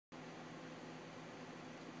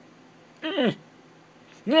Alright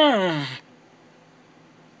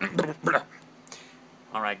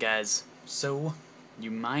guys, so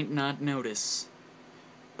you might not notice,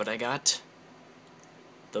 but I got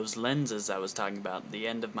those lenses I was talking about at the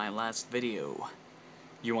end of my last video.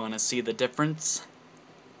 You wanna see the difference?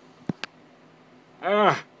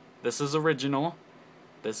 This is original.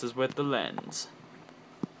 This is with the lens.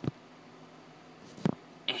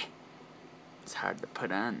 It's hard to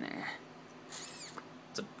put on there.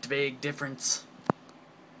 It's a big difference.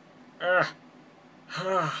 I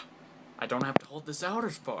don't have to hold this out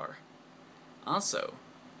as far. Also,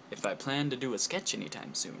 if I plan to do a sketch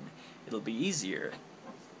anytime soon, it'll be easier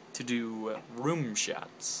to do room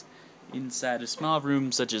shots inside a small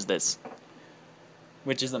room such as this,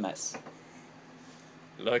 which is a mess.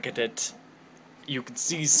 Look at it. You can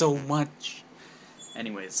see so much.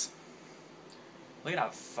 Anyways, look at how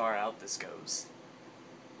far out this goes.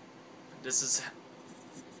 This is...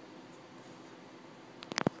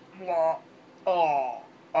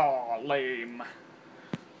 lame.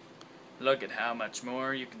 Look at how much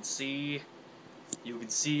more you can see. You can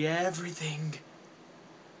see everything.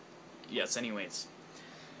 Yes, anyways.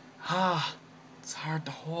 It's hard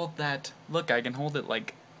to hold that. Look, I can hold it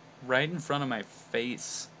like right in front of my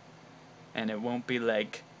face. And it won't be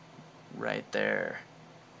like right there.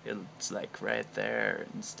 It's like right there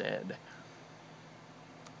instead.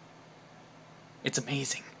 It's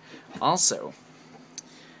amazing. Also,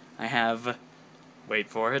 I have... Wait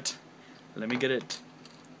for it. Let me get it.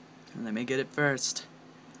 Let me get it first.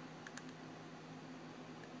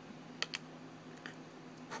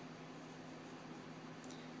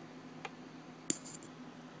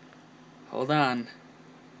 Hold on.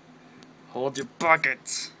 Hold your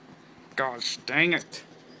buckets. Gosh dang it.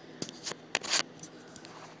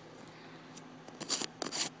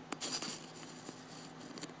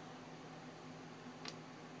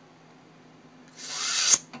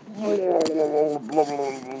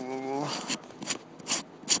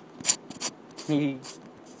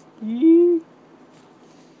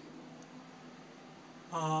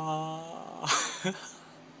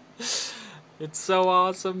 It's so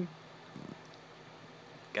awesome.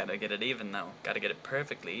 Gotta get it even though. Gotta get it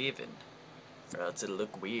perfectly even. Or else it'll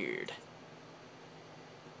look weird.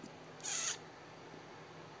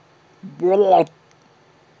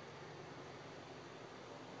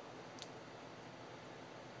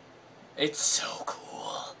 It's so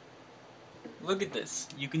cool. Look at this.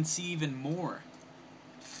 You can see even more.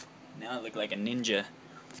 Now I look like a ninja.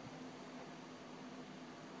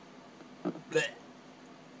 Blech.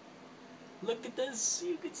 Look at this.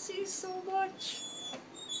 You can see so much.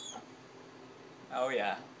 Oh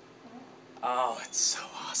yeah. Oh, it's so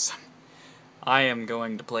awesome. I am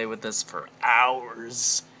going to play with this for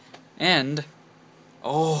hours. And,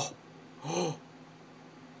 oh,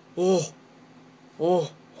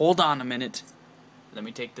 hold on a minute. Let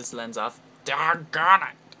me take this lens off. Doggone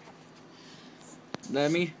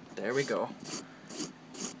it. There we go.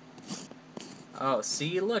 Oh,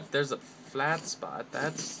 see, look, there's a flat spot.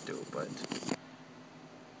 That's stupid.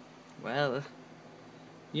 Well,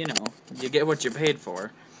 you know, you get what you're paid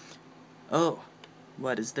for. Oh,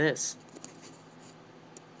 what is this?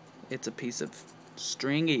 It's a piece of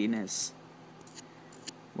stringiness.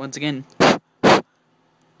 Once again,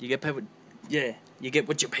 you get paid. Yeah, you get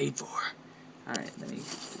what you paid for. All right, let me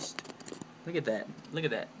just look at that. Look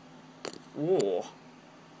at that.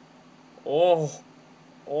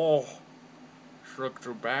 Oh, shook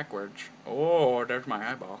through backwards. Oh, there's my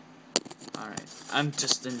eyeball. All right, I'm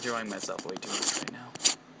just enjoying myself way too much right now.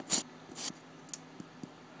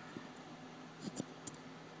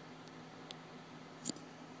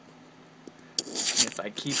 If I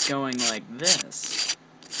keep going like this,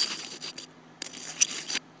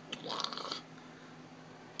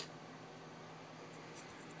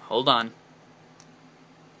 hold on.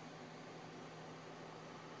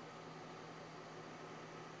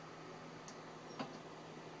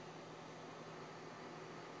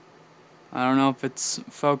 I don't know if it's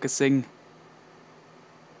focusing.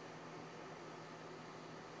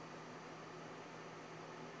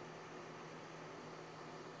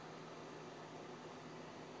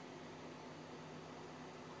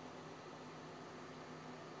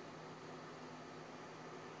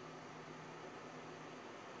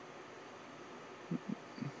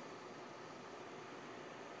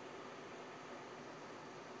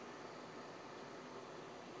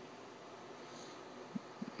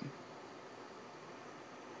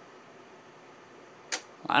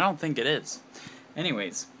 I don't think it is.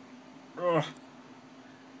 Anyways. Ugh.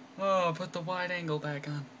 Oh, put the wide angle back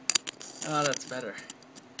on. Oh, that's better.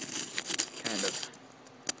 Kind of.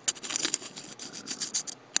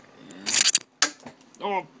 Yeah.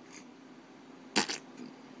 Oh!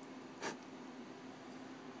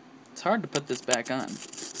 It's hard to put this back on.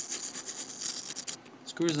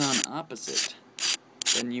 Screws on opposite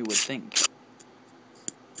than you would think.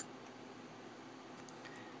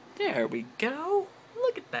 There we go.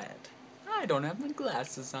 Look at that. I don't have my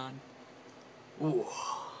glasses on. Ooh.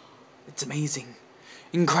 It's amazing.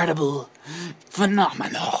 Incredible.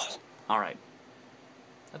 Phenomenal. Alright.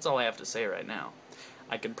 That's all I have to say right now.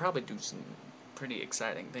 I could probably do some pretty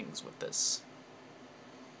exciting things with this.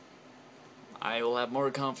 I will have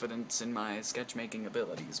more confidence in my sketchmaking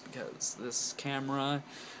abilities because this camera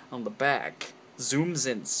on the back zooms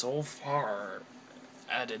in so far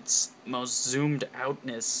at its most zoomed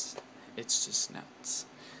outness. It's just nuts.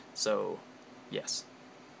 So, yes.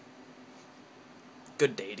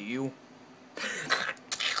 Good day to you.